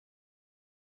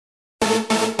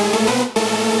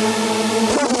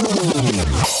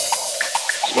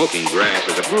Smoking grass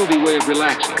is a groovy way of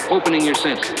relaxing, opening your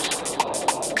senses.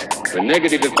 The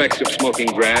negative effects of smoking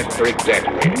grass are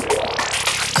exaggerated.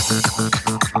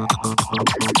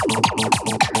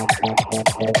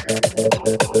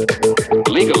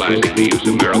 Legalizing the use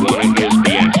of marijuana is the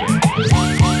answer.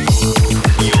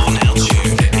 You're now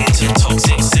tuned into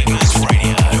Toxic Sickness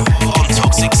Radio on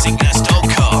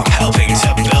toxicsickness.com, helping to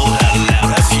build a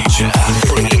louder future,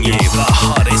 bringing you the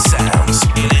hottest sounds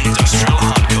in industrial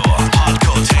hardcore,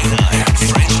 hardcore techno,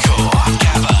 Frenchcore,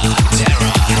 gabba,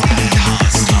 terror, and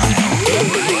hardstyle.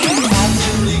 Time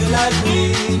to legalize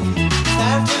weed.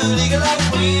 Time to legalize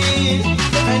weed.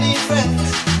 So many friends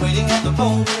waiting at the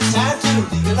phone. It's time to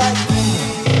legalize weed.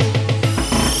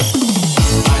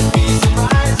 Might be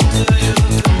surprising to you.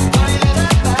 Why did I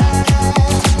pass?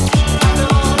 I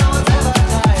don't know what's ever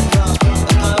time from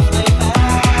the love they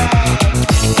have.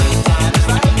 The time is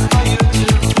right for you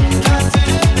to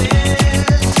consider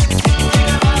this. Think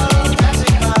about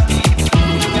passing money.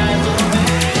 You guys will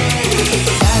pay.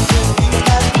 Time to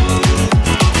legalize weed.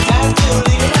 Time to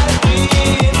legalize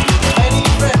weed. Many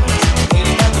friends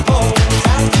waiting at the phone.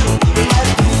 Time to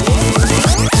legalize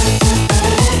weed.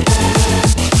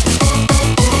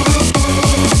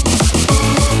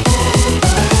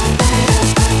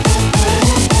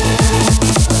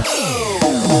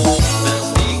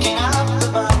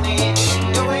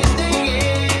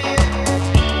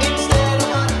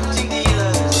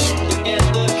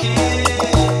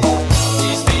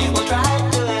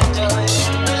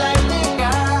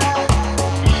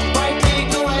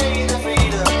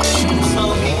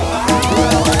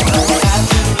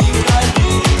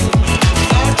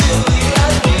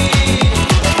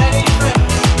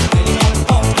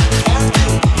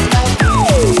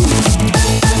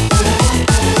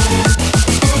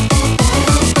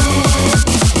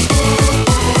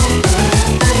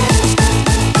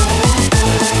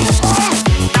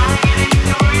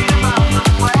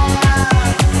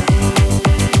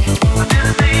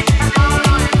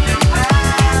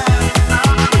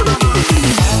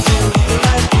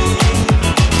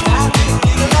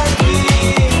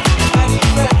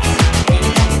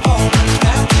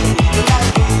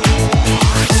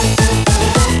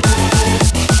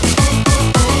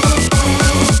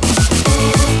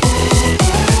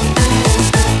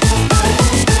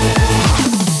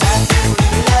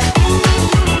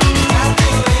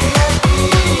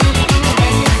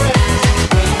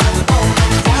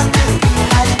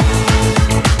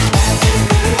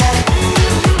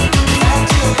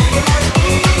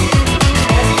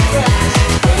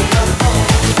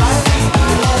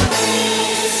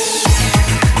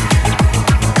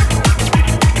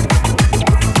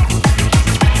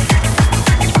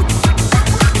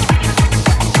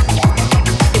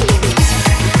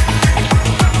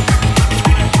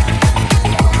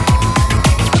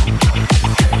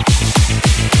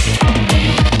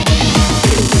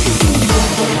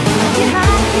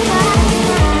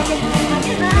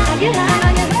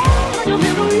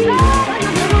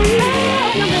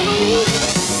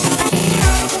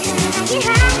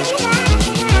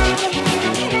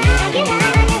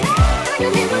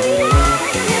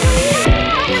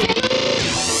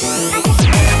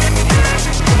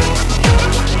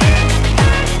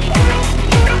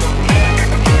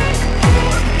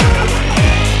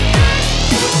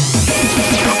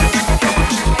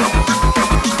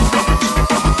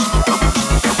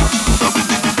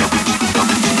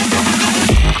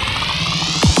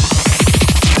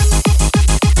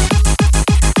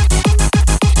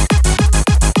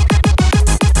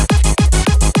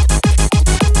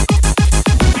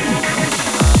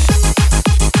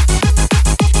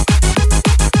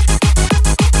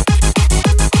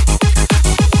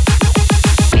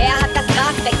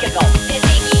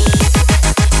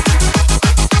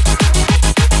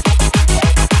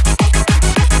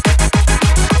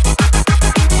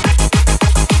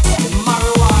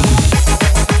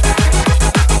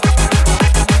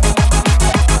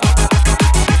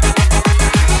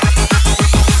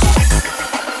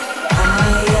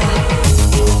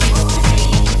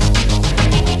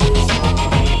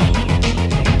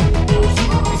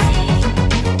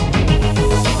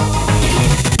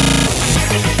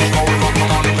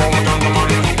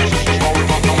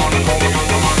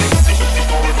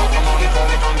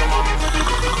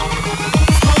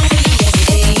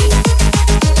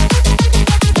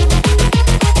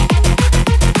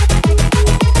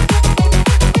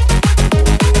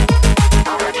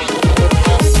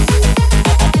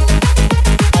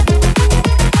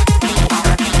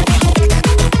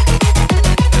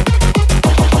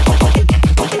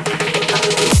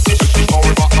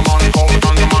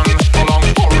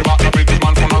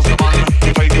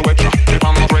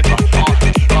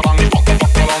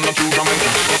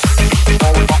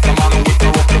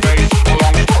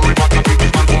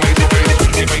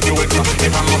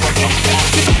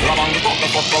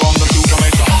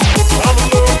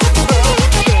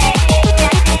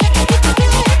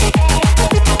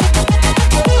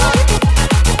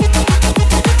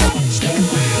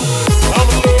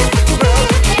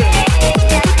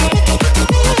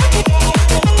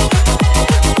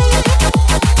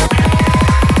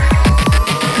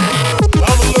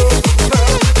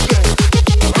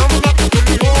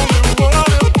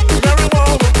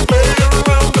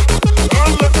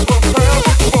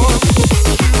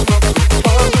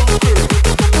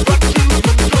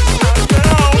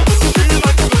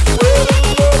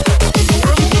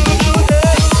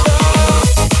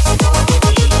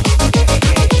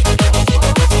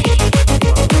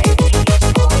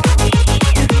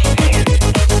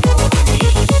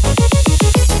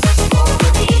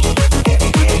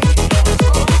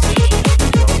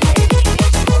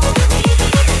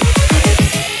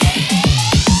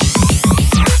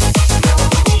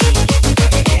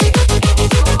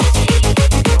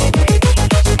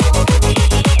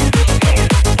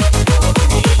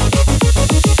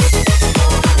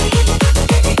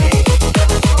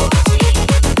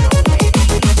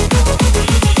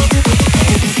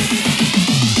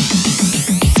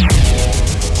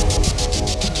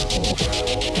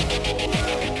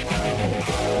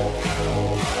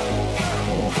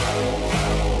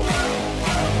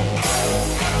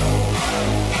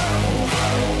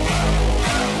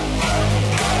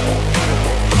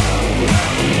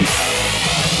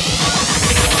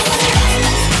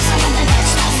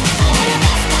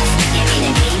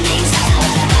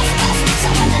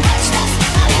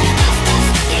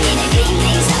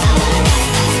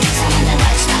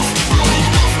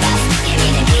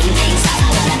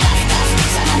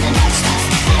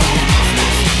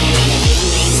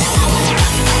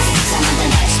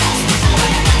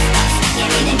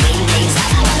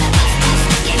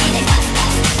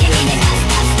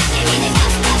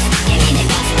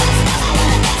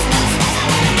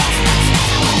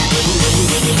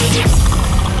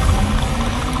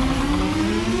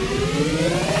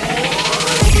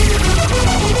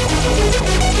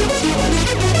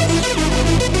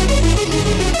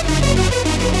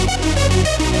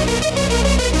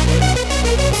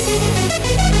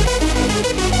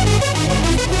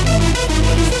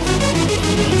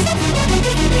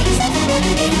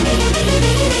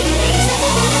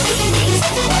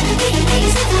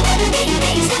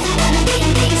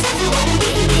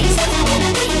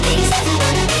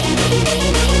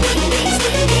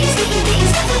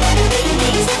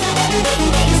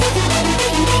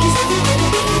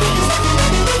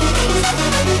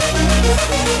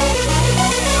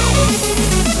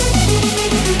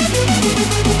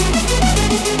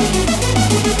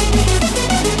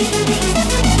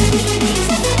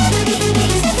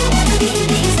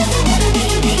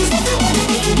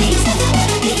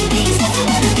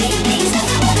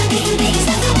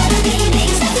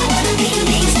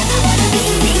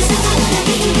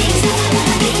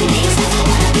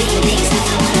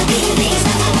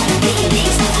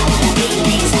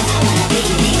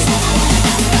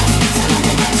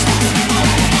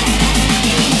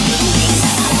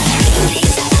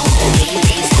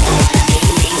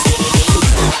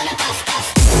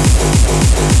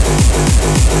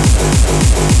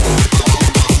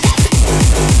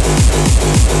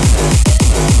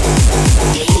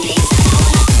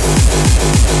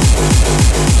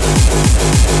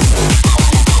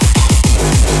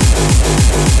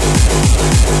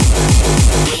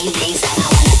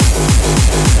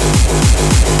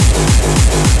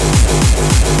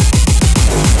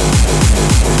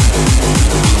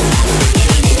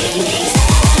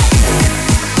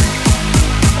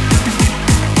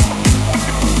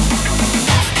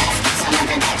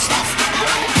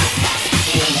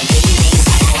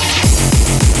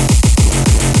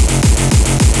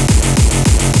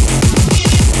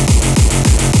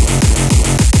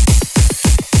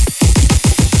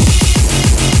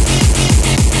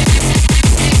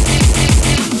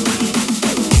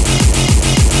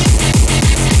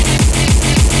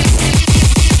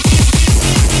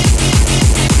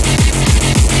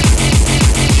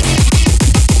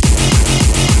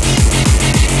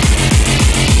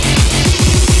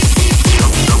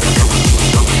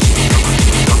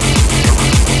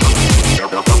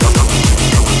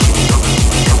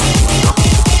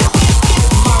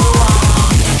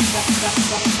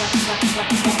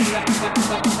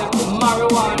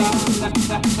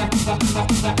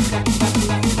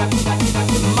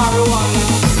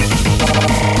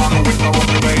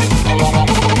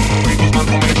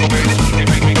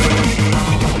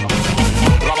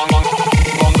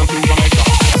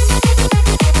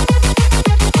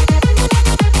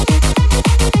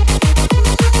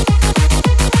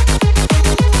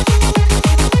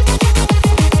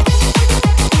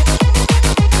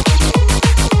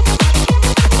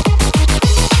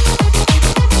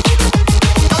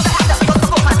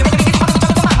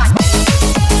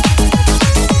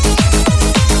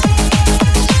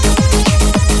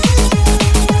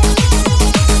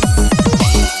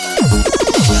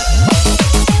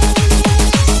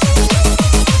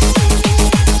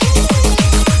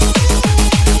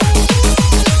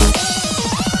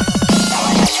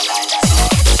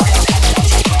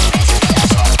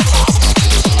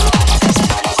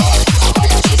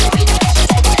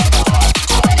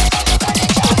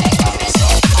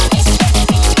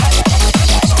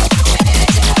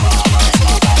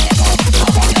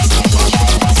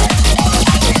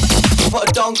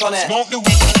 On it. Smoke the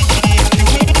weed.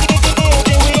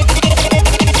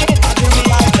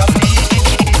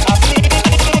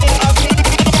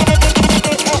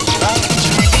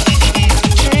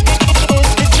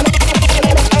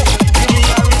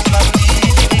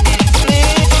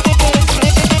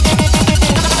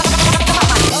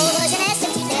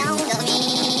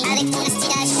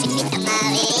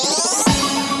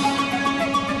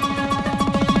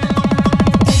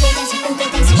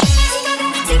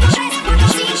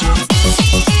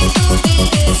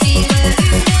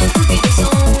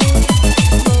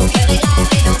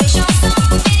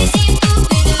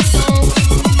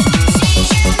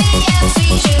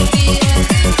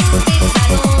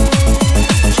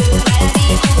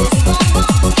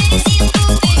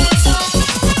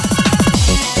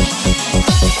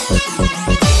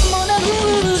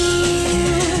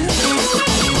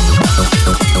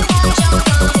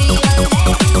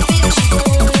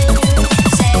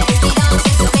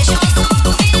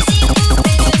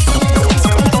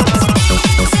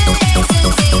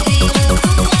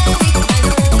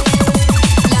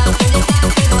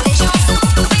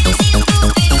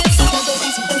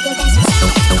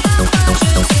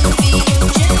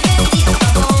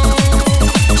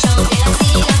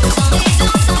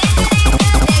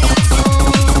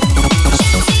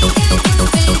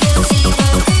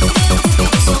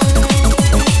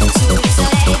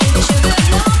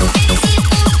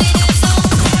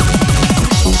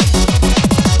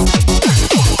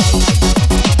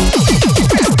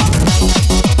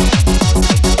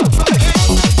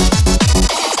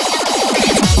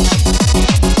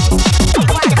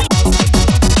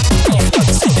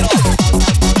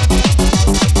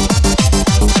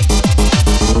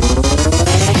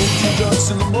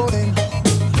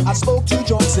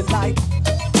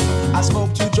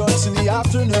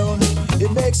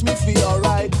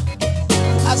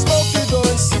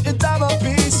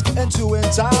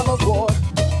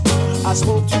 I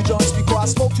smoke 2 joints before I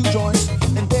smoke 2 joints,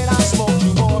 and then I smoke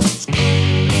 2 more.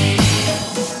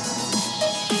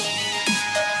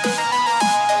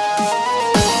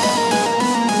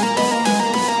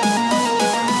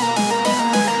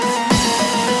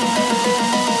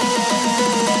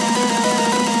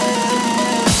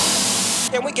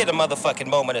 Can we get a motherfucking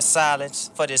moment of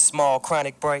silence for this small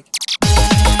chronic break?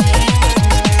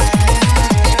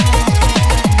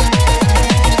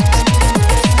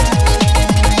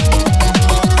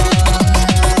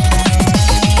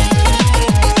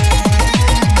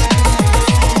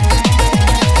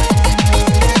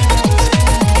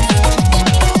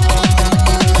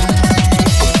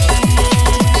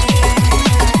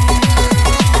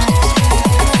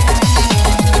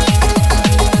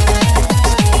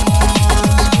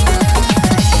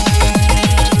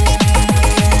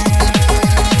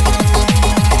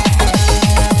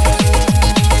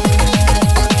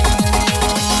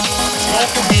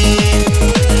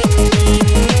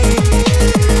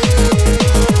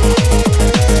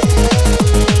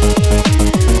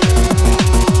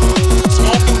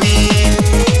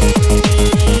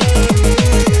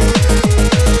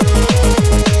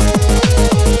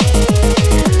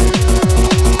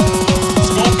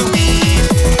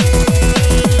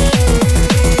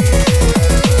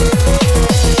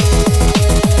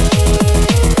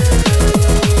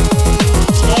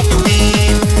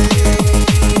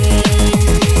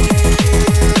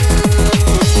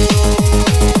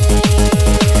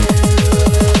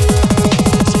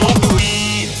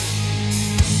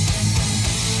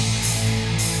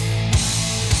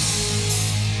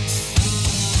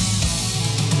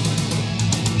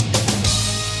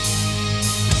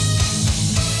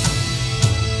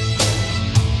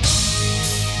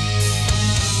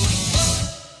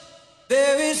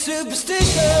 Very superstitious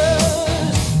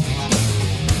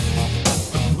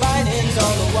writings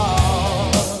on the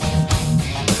wall.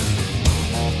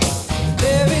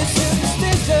 Very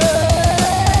superstitious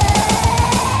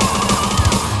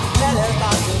letters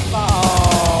about to fall.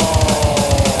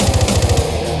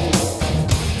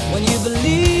 When you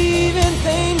believe in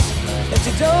things that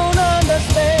you don't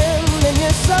understand, then you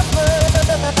suffer.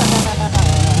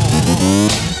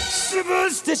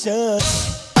 Superstitious.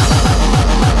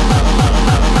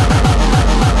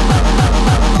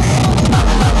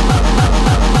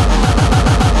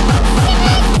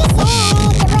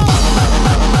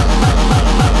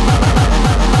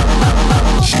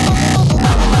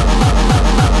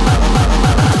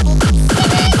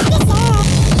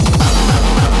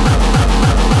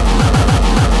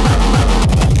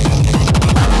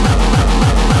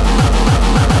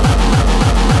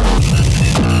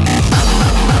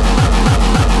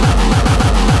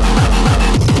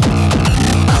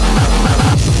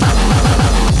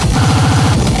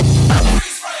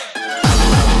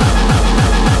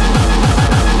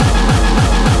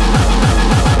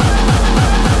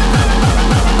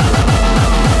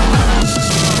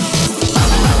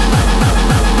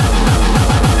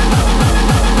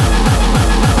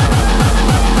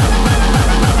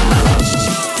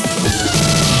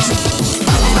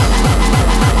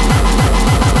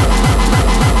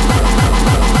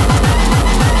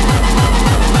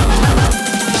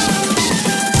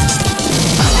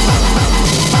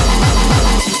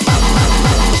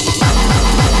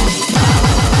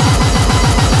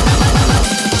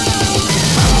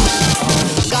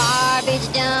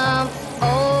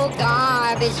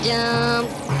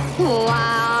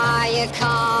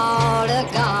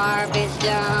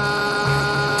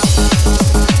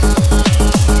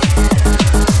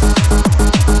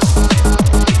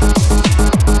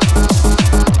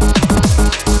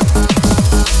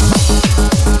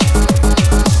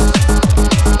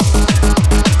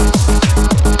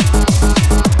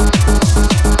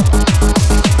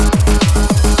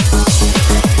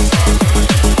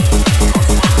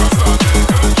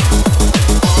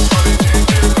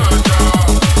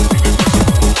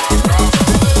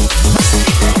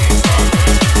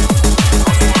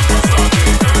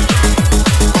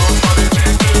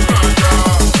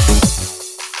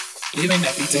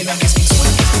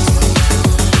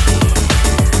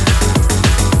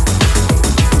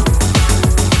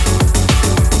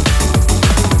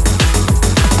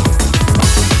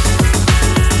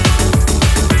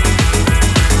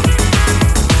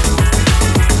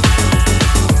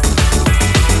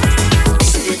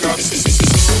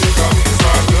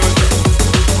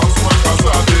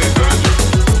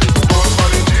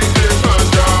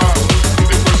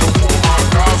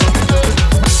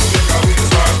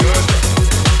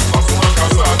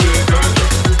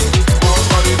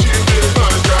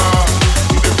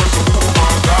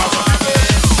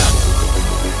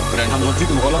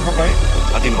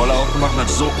 hat den Roller aufgemacht und hat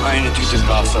so eine Tüte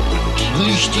Gras verbrannt.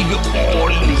 Richtige,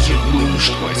 ordentliche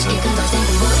Blumensträuße. Ihr könnt euch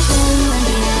denken, wo ich bin, wenn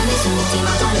wir wissen, die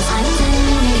macht alles einen Sinn.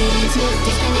 Mir geht's gut,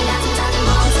 ich bin den ganzen Tag im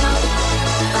Wohnzimmer.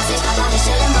 Was ich grad mache,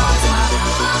 chill im Wohnzimmer.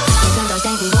 Ihr könnt euch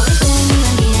denken, wo ich bin,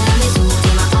 wenn wir wissen,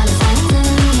 die macht alles einen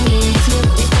Sinn. Mir geht's gut,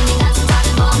 ich bin den ganzen Tag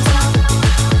im Wohnzimmer.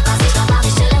 Was ich grad mache,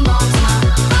 chill im Wohnzimmer.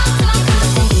 Ihr könnt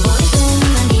euch denken, wo ich bin,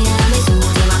 wenn wir wissen,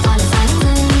 die macht alles einen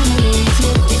Sinn. Mir geht's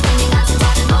gut, ich bin den ganzen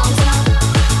Tag im Wohnzimmer.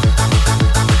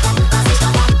 Was ich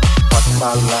grad mache. What's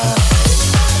my line?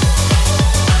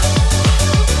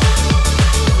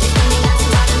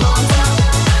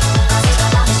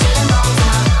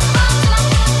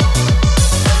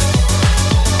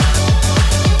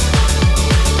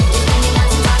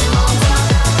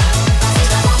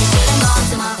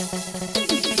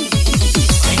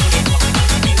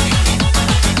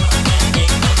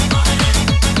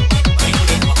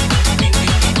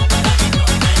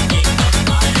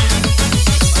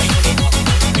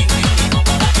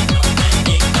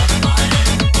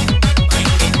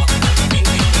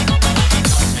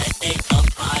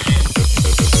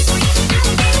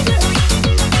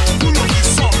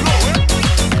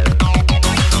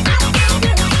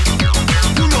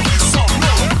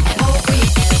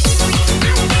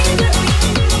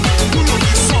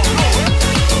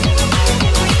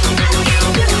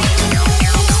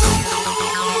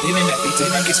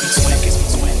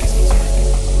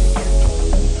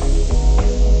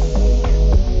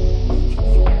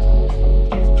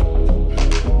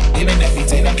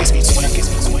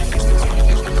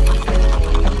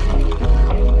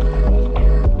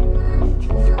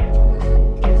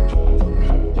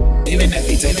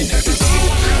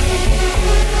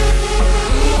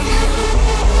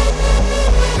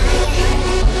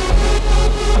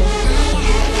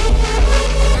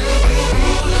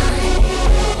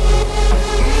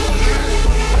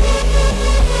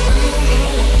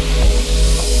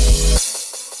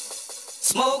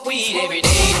 Smoke weed every day.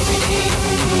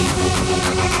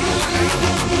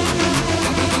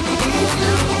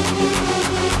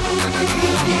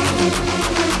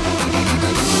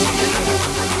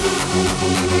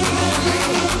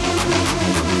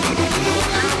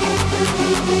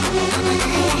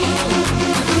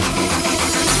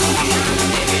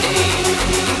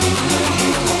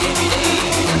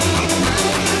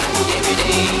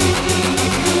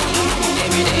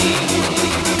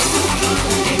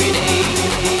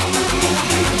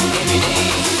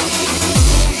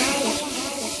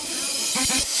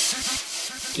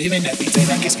 Living every day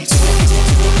that gets me to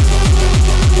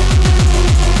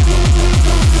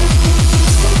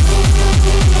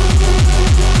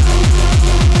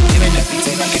living every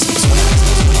day that gets me to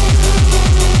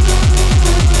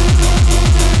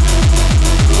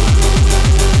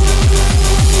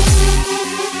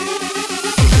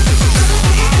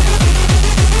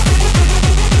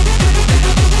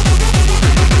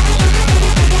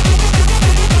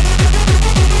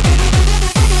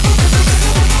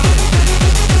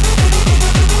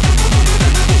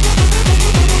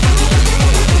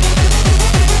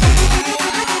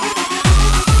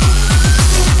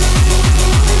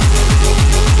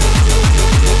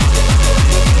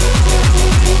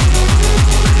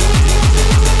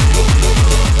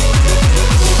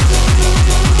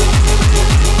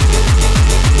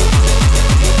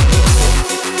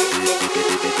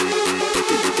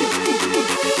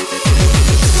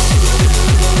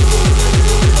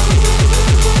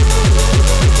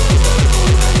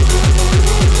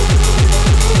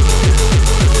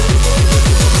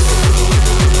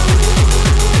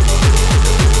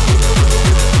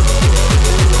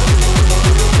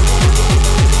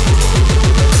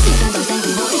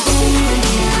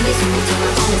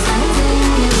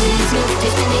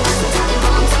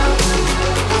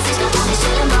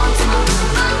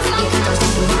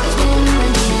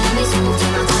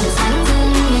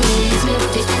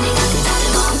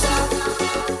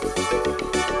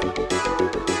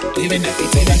living every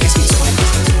day that gets me to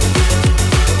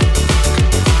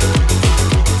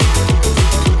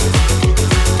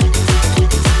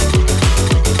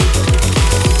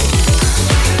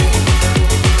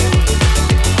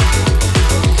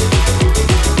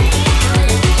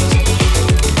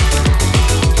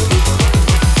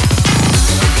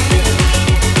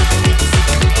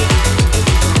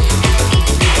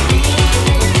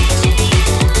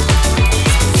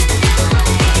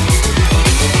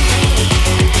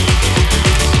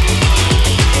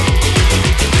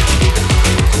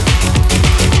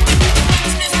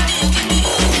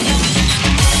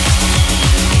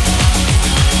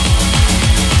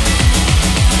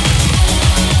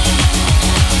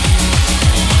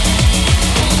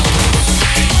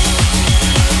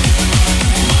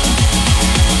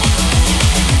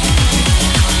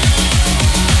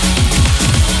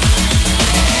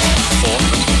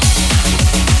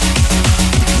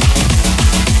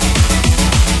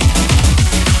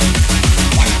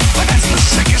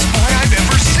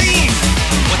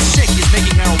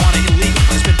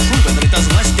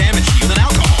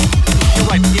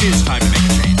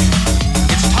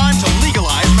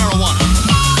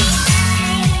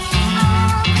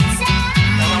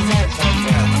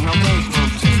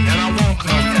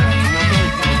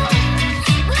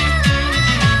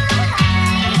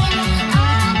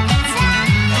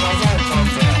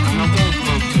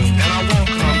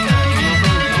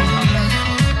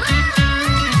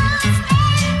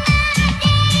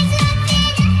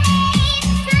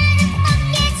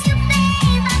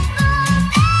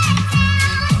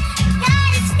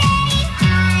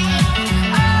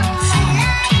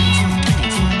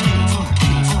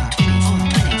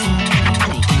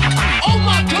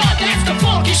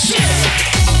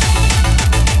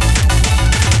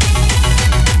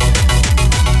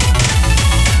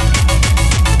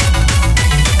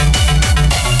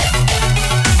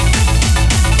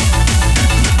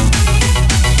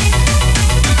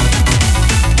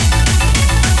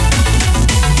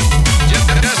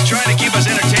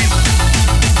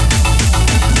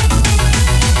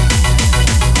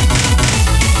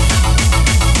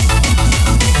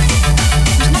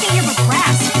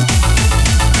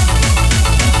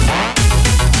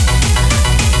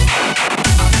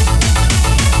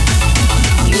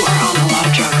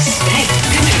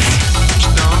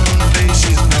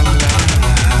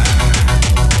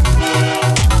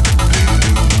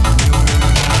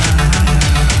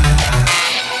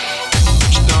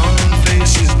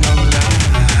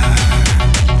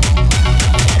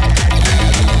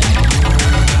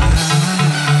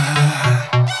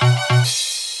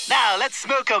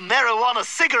smoke a marijuana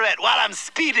cigarette while I'm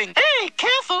speeding. Hey,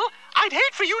 careful! I'd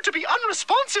hate for you to be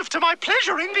unresponsive to my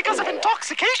pleasuring because of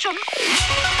intoxication.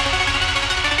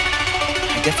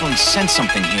 I definitely sense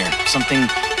something here. Something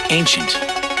ancient.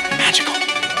 Magical.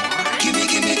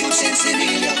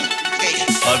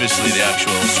 Obviously, the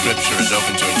actual scripture is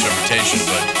open to interpretation,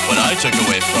 but what I took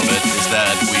away from it is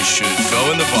that we should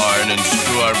go in the barn and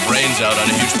screw our brains out on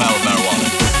a huge pile of marijuana.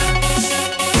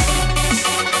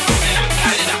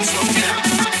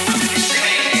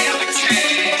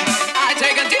 I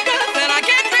take a deep breath and I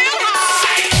get real high.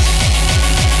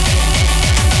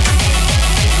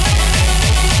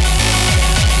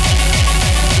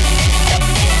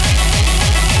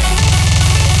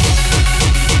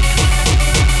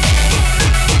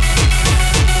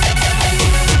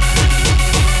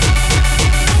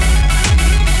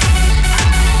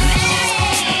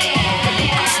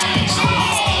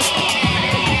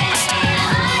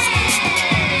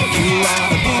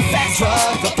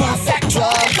 The perfect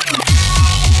drug.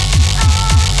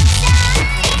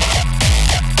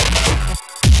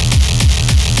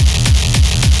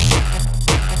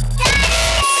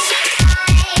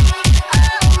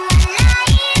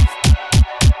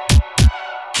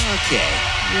 Okay,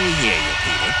 we hear you,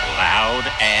 Peter. Loud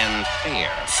and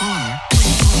clear. Far.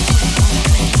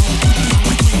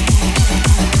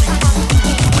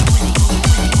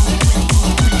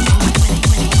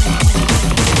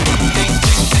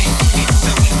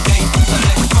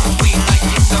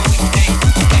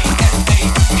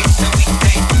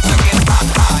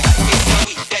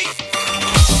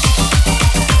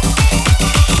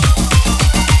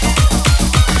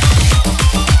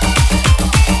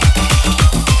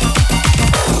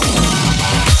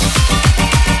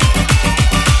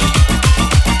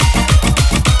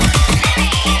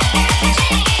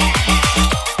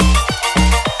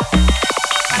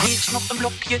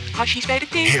 She's made a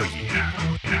deal. Hell yeah.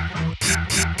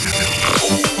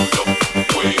 Hold up,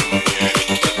 wait a minute.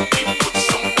 Let me put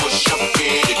some push up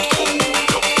in it.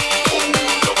 Hold up, hold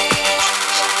up.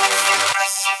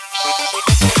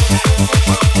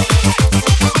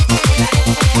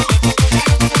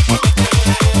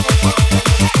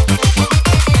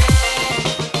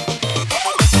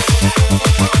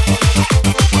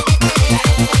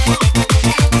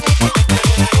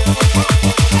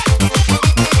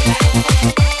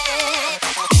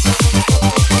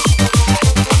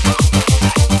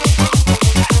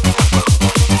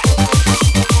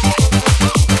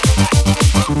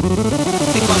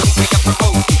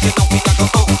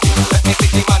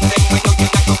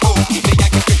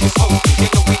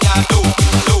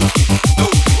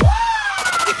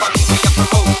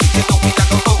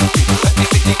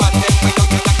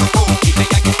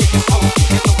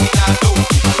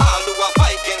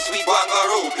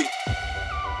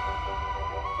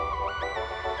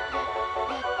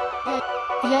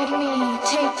 Let me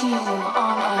take you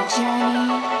on a journey.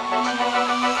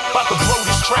 About to blow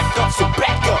this track up, so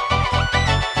back up.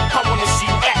 I wanna see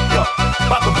you act up.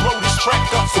 About to blow this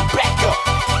track up, so back up.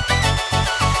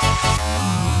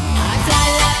 I fly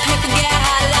like paper, get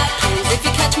high like planes. If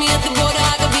you catch me at the border,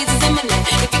 I got visas in my name.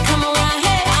 If you come around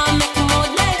here, I'll make them all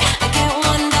day. I get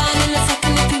one down in a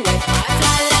second if you wait. I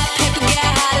fly like paper, get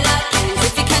high like planes.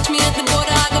 If you catch me at the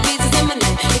border, I got visas in my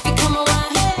name. If you come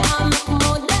around here, I'll make them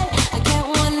all day. I get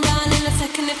one down in a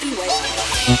second if you wait.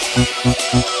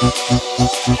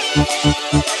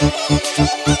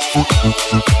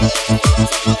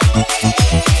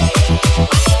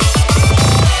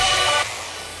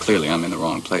 Clearly, I'm in the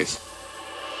wrong place.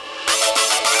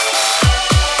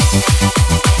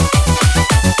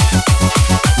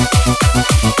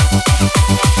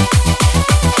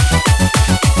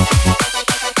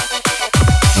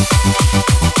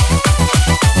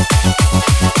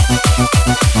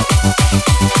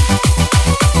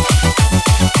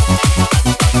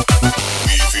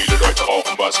 Wie viele Leute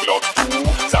rauchen, was glaubst du?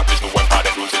 Sag nicht nur ein paar,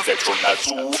 denn du zählst selbst schon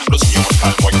dazu. Plus mir und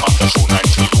Karl Moik macht das schon ein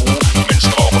Kilo. Die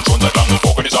Menschen rauchen schon seit langem,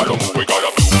 Vogel ist alle Mu. Egal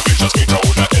ob Jugendlicher, Skater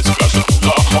oder S-Klasse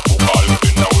Loser. Ob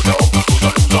Pokalgewinner oder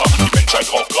hoffnungsloser Loser. Die Menschheit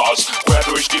raucht Gras, quer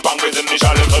durch die Bank. Wir sind nicht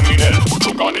alle kriminell und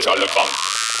schon gar nicht alle krank.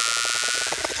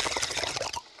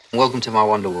 Welcome to my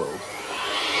wonder world.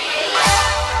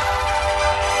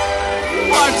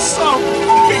 I'm so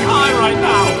fucking high right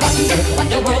now.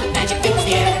 Wonder world, magic fills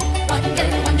the air.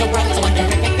 Wonder world's a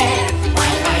wonderific fair.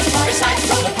 Wild rides, motorcycles,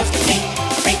 roller coaster thing.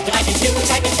 Break the light into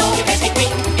excitement, so your best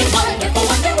green. In wonderful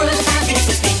wonder world, happiness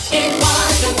is free. In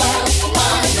wonder world,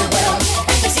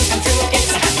 fantasies come true.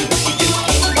 It's a happy world you do.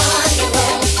 In wonder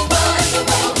world,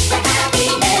 where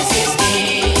happiness is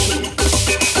king.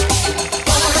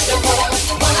 Wonder world,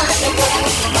 wonder world, wonder world,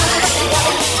 wonder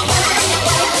world, wonder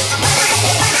world.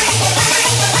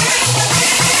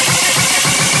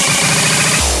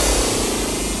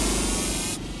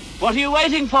 What are you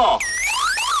waiting for?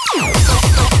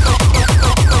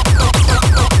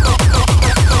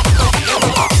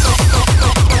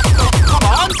 Come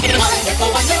on.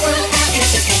 Wonderful wonder world,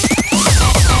 happiness is king.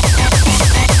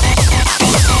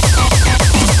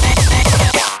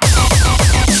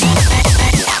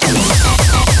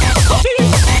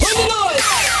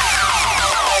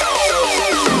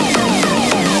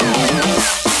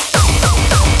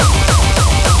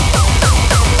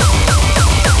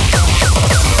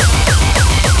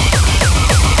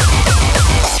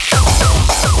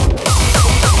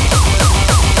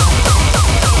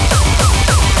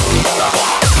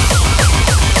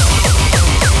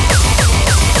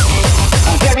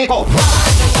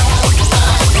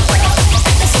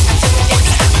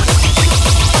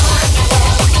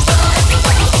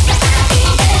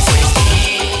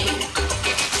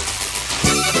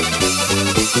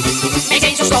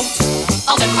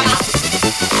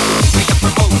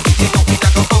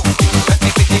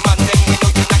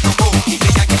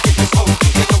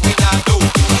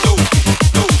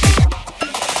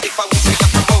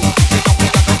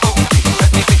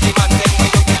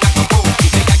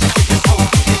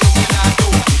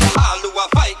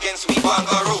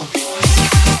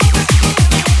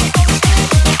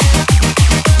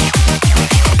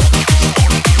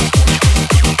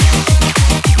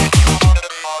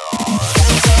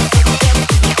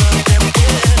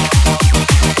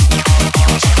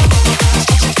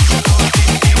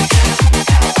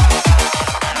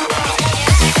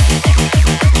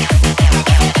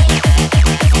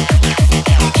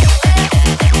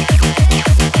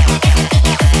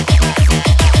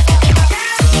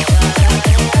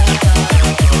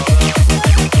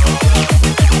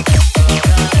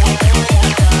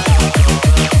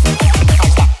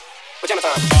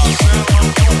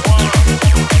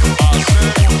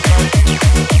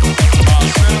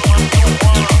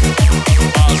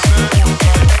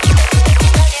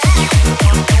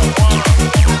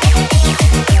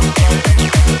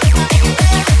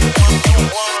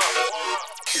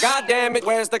 God damn it,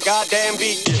 where's the goddamn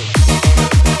beat?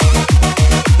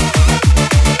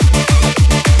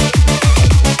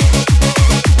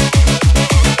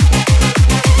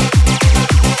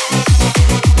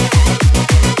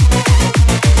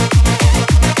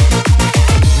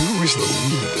 You is the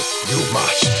leader, you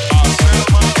must.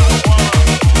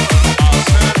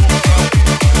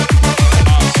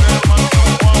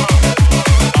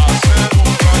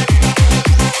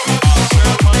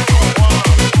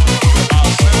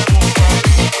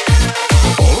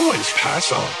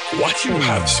 Pass on what you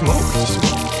have smoked.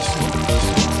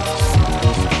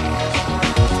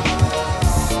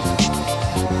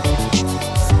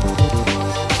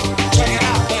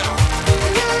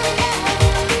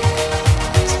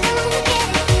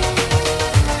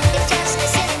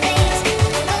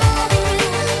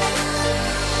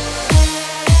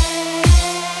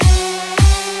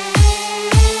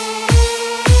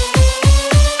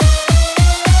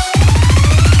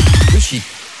 Muziek,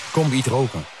 kom iets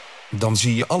roken. Dan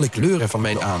zie je alle kleuren van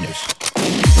mijn anus.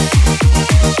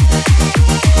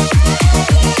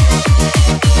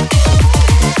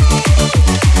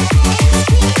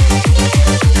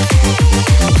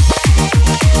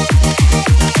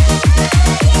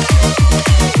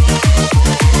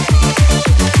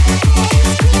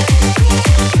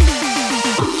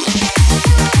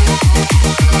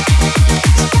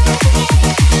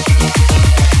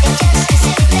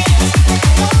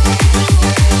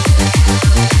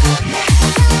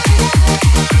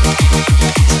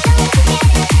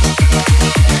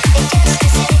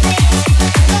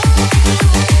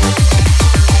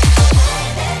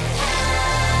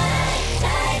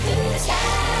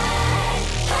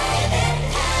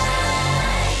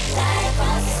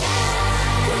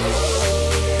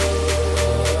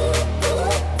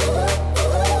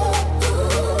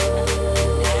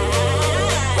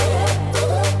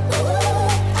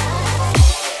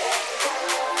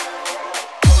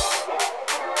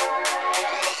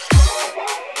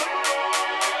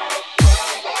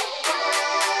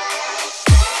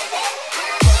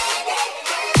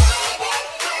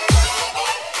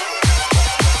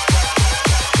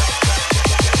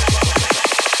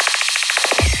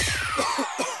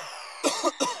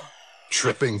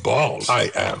 Tripping balls,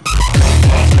 I am.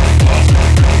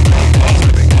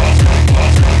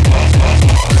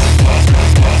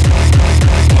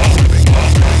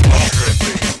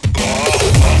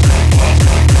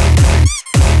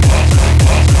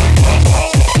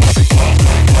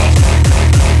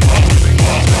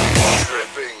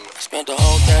 Spent the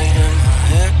whole day in my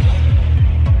head.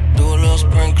 Do a little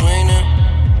spring cleaning.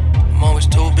 I'm always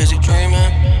too busy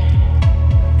dreaming.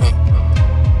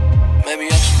 Maybe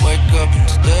I should wake up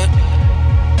instead.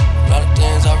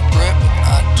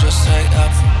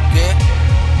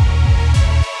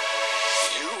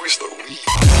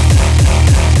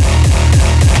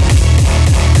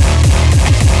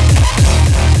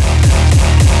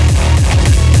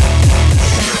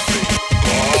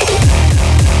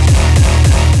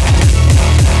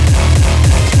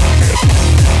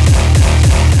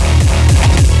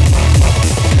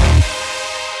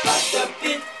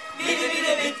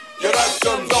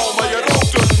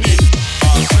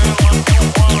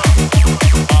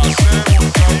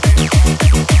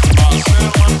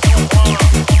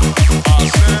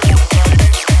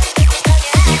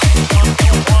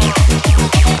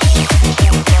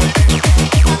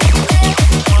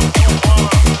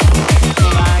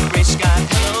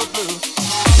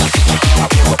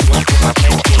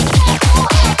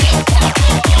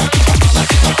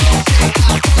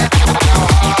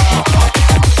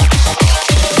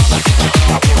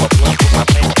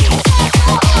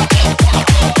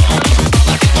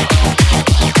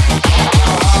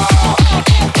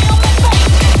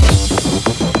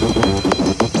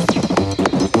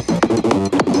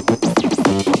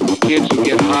 kids who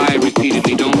get high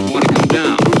repeatedly don't want to come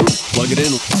down. Plug it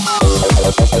in.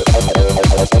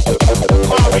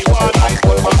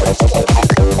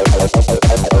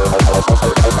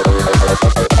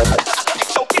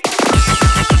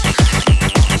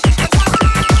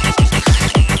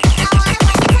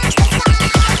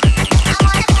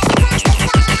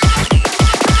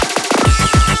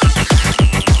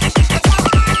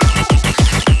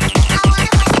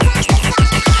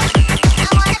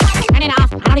 Turn it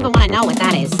off. I don't even want to know what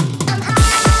that is.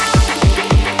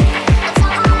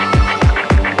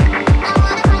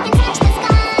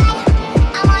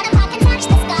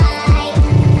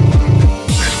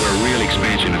 That's where real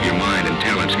expansion of your mind and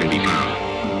talents can be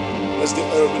found. Let's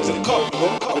get urban to the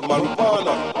compliment with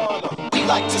marijuana. We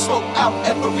like to smoke out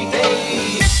every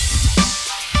day.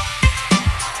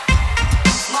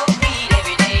 Smoke weed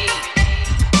every day.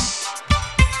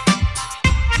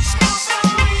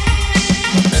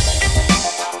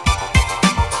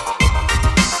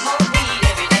 Smoke weed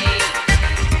every day.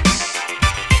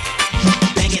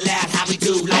 Bang it loud, how we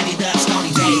do, light it up,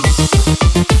 Stony Day.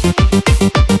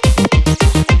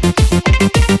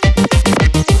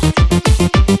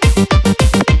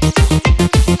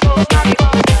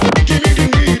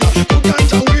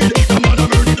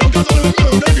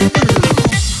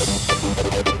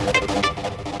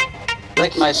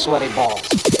 Lick my sweaty balls.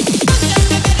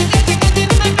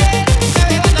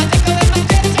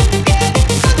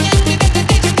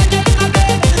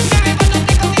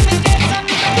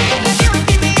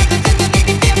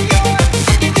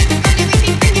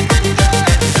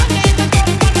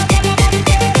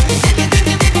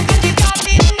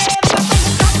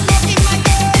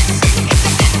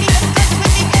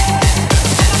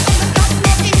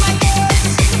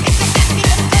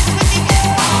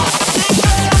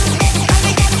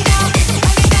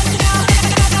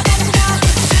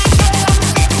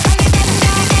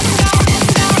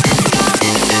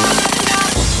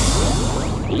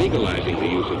 Legalizing the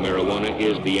use of marijuana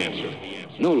is the answer.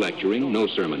 No lecturing, no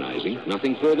sermonizing,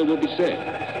 nothing further will be said.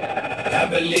 I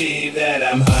believe that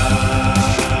I'm high.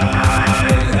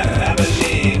 I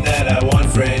believe that I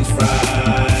want French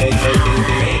fries.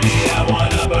 Maybe I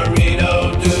want a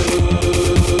burrito too.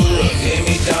 Give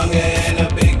me tongue and a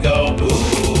big old boo.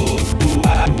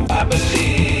 I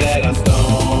believe that I'm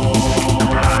stoned.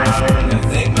 I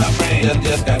think my brain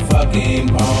just got fucking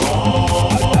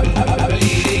boned. I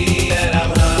believe that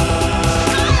I'm high.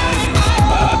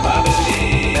 I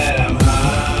believe that I'm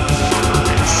high.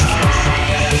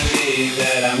 I believe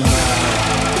that I'm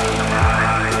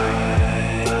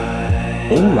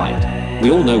All right. We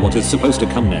all know what is supposed to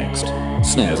come next.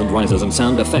 Snares and risers and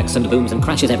sound effects and booms and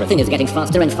crashes. Everything is getting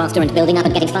faster and faster and building up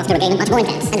and getting faster again and much more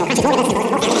intense. And more crashes, more intense,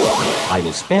 more intense. I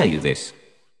will spare you this.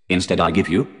 Instead, I give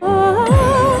you.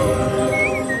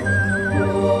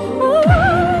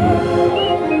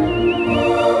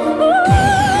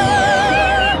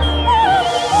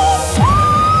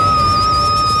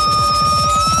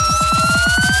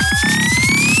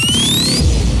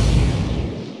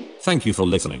 Thank you for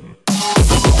listening.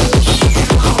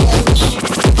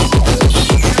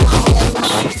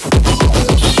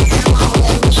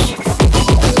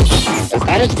 Is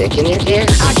that a stick in your ear?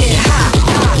 I get high,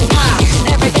 high,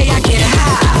 high. Every day I get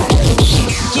high.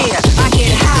 Yeah, I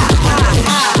get high, high,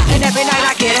 high. And every night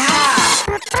I get high.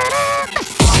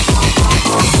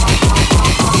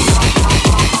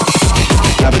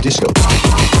 Have a disco.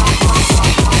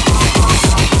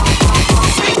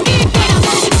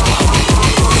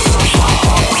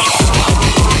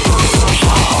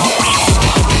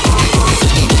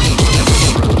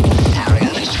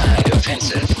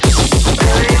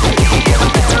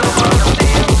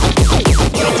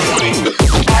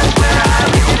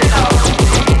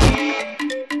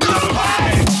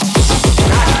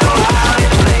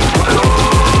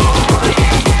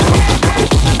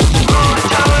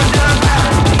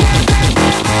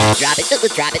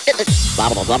 Drop it.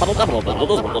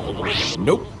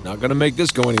 Nope, not gonna make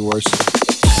this go any worse.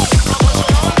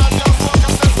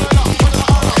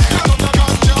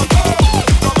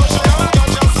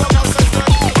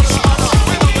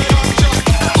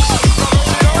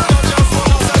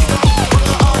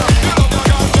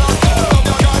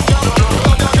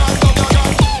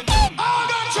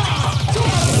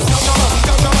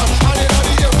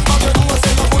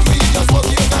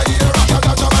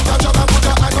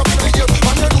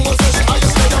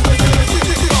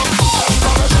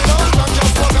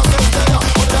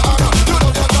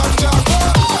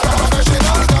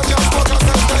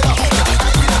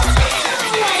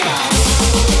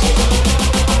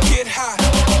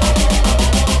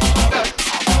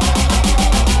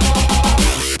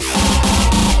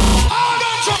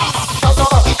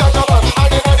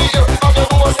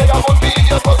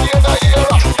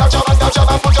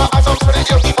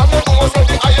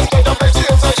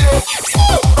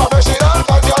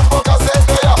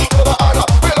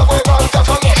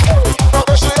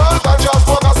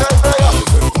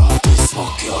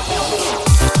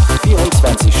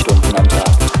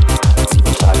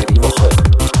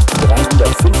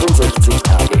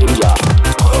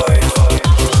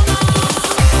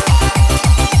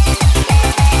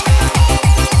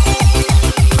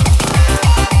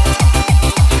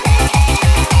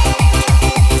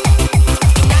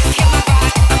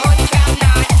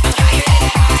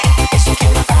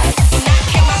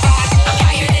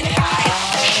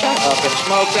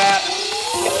 that.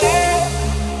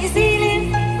 Is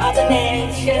healing of the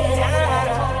nation.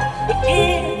 It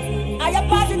is a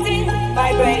positive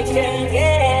vibration,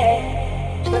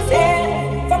 yeah. Was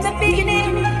there from the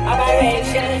beginning of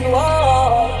vibration,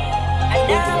 whoa. And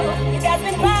now it has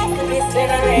been passed to this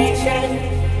generation.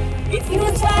 If you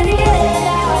try to get it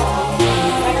out,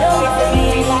 I know it's a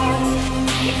healer.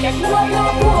 If you know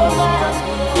you're poor man,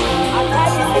 I'll try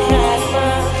to be nice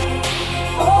man.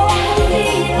 Oh, I can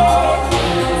feel it.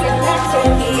 It's a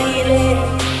natural healing.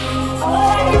 Oh,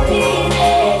 I can feel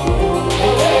it. The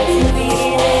words you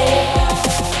feel it.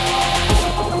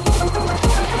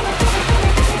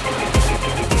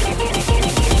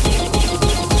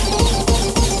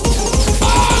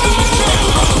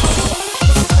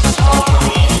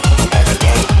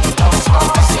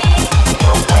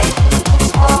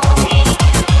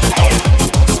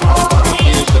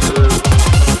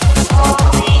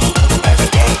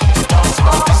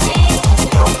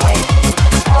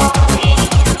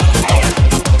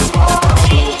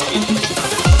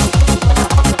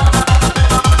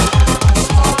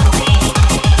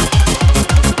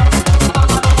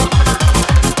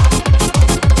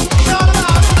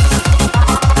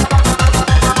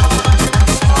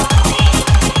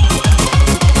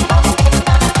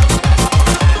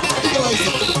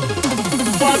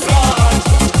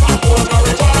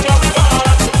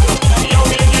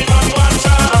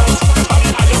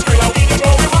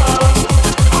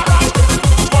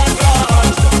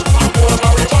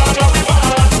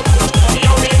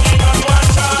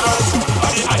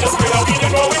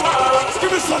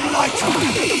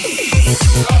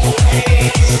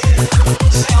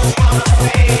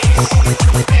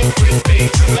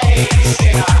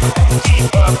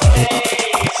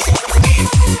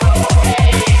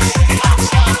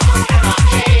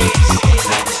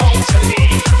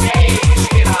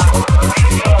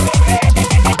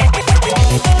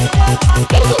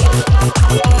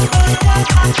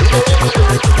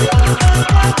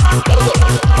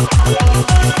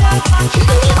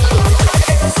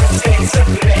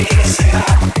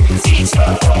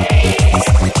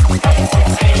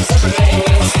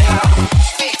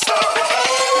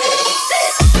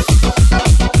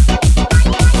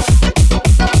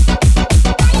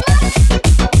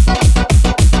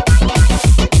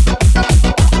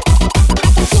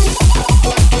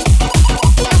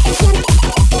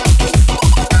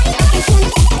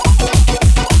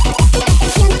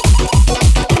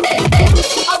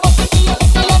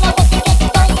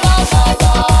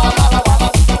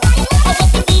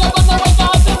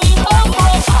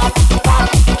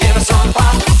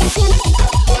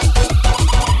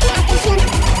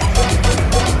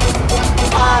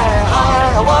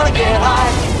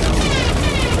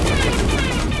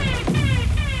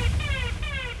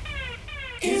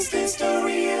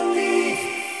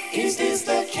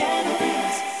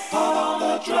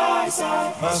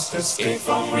 Must escape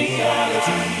from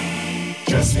reality.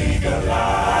 Just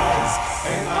legalize,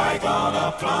 and I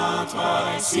gonna plant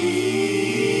my seed.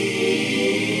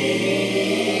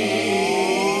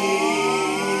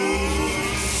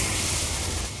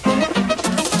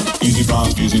 Easy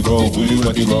plant, easy go, will you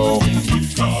let me go? Let me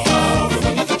go.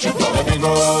 Let me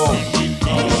go.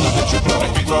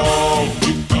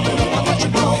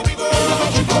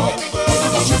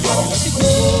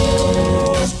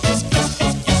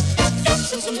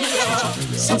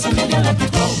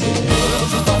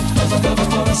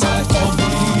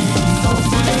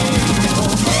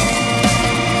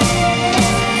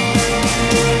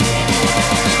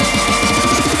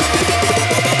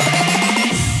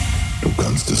 Du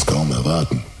kannst es kaum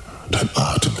erwarten. Dein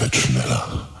Atem wird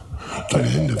schneller. Deine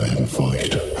Hände werden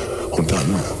feucht. Und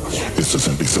dann ist es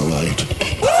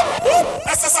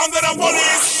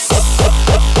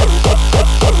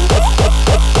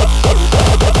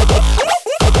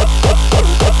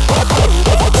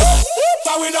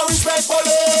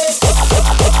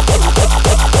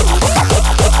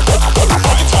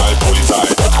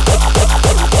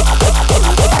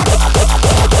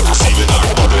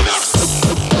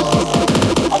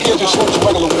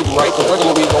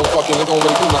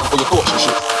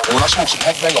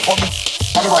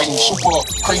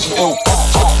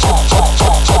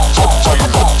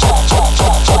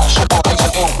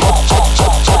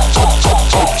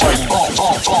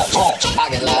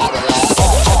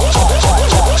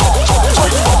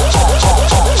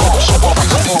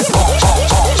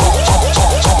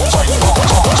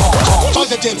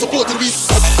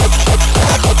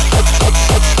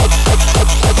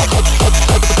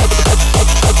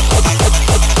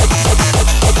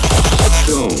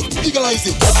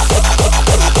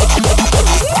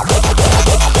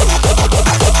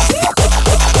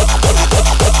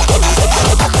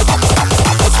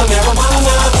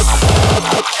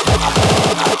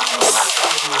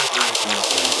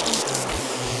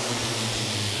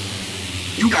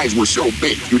guys were so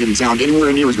baked, you didn't sound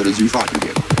anywhere near as good as you thought you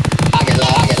did. I get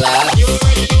loud, I get loud.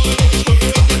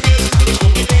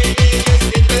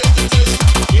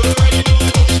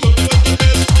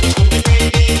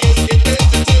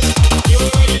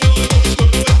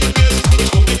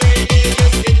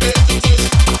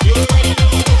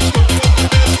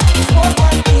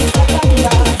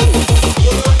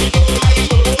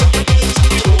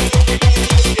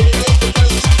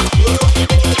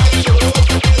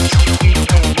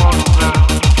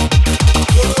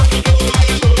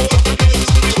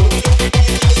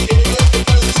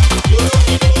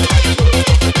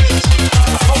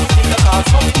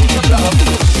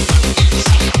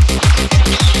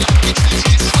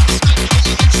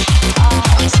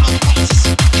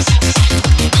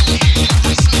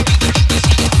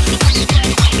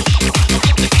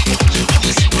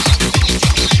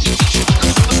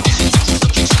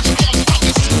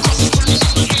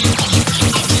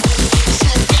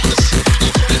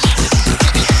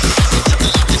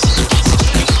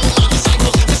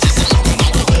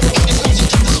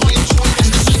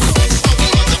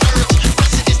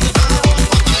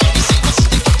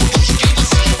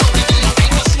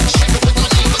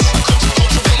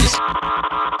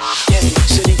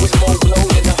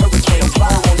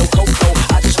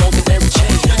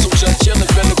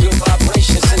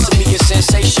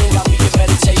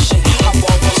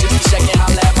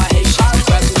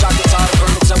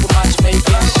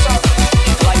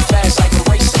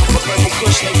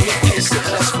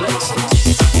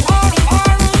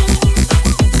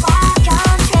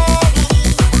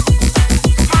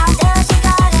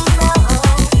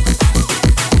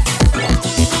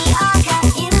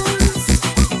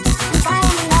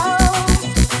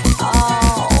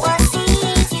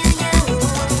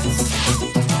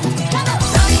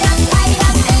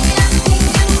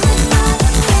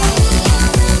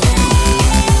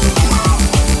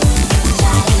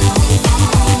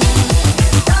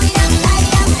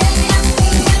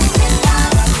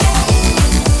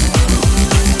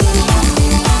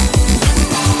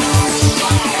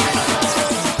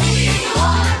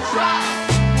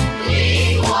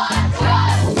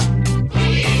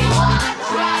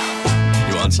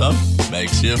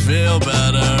 Makes you feel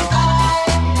better.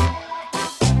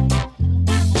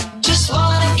 Just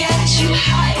wanna get you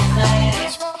high.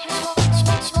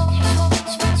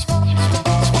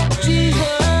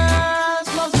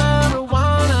 Jesus loves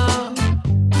marijuana.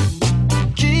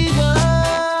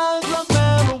 Jesus loves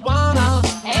marijuana.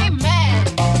 Amen.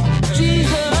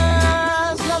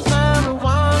 Jesus loves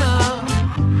marijuana.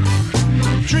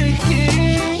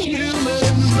 Drinking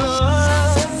human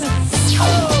blood.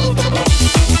 Oh.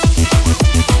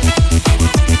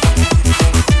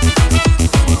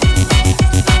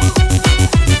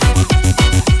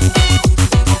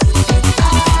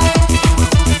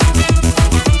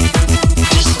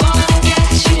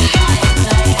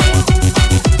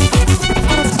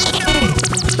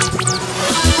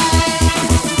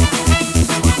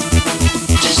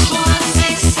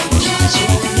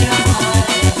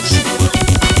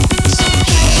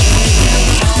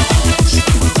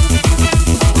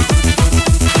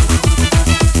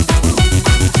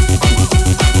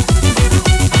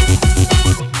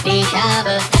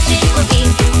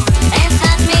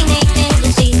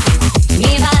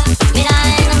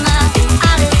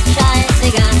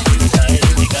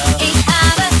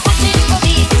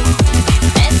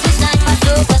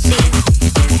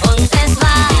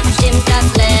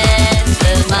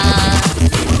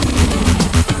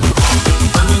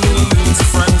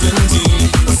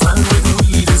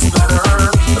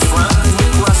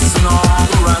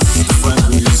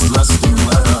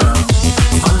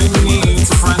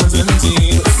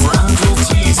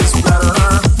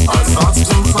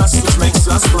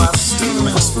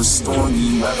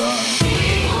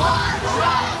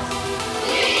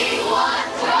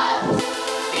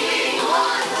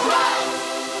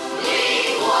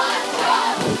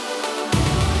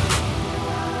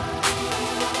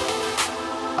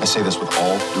 I say this with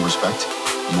all due respect.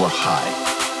 You are high.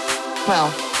 Well,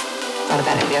 not a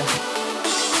bad idea.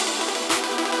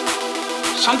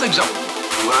 Something's up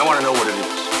with you, and I want to know what it is.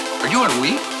 Are you on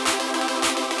weed?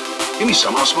 Give me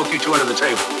some. I'll smoke you two under the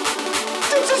table.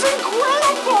 This is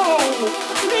incredible!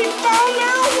 They found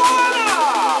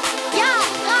marijuana! Ja,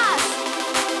 krass!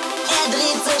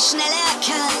 Dreht so schnell er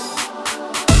kann.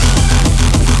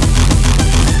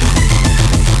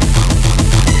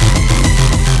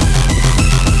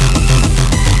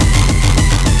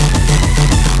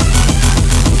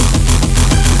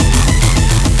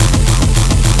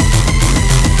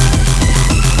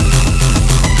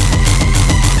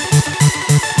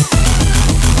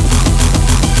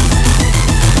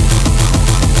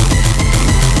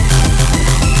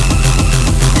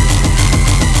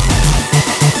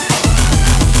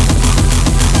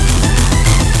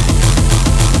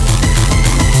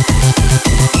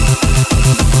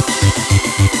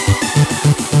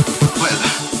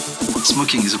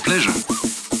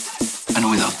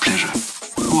 and without pleasure.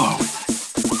 Who are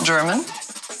we? German?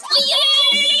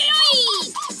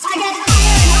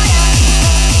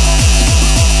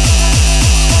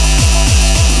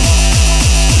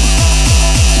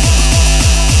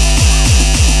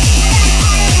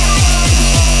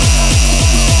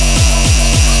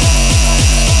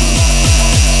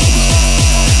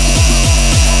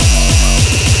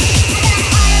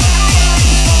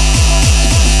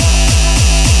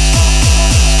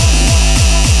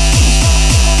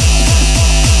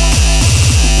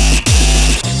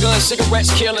 Guns,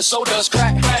 cigarettes, killing, so does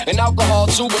crack. And alcohol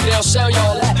too, but they'll sell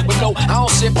y'all that. But no, I don't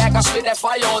sit back, I spit that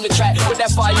fire on the track. Put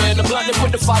that fire in the blunt and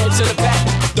put the fire to the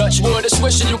back. Dutch wood or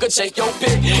swisher, you can take your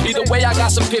pick. Either way, I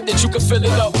got some pip that you can fill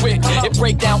it up with. It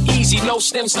break down easy, no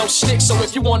stems, no sticks. So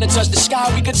if you wanna touch the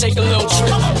sky, we can take a little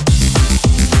trip.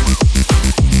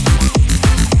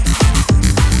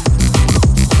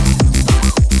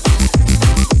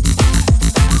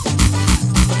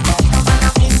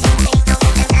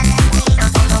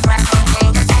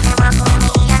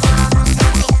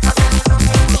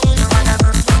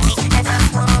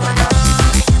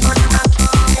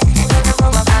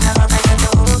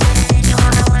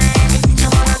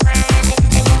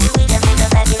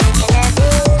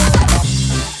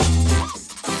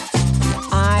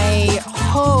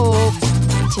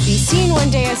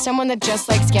 Someone that just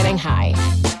likes getting high.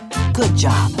 Good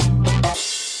job.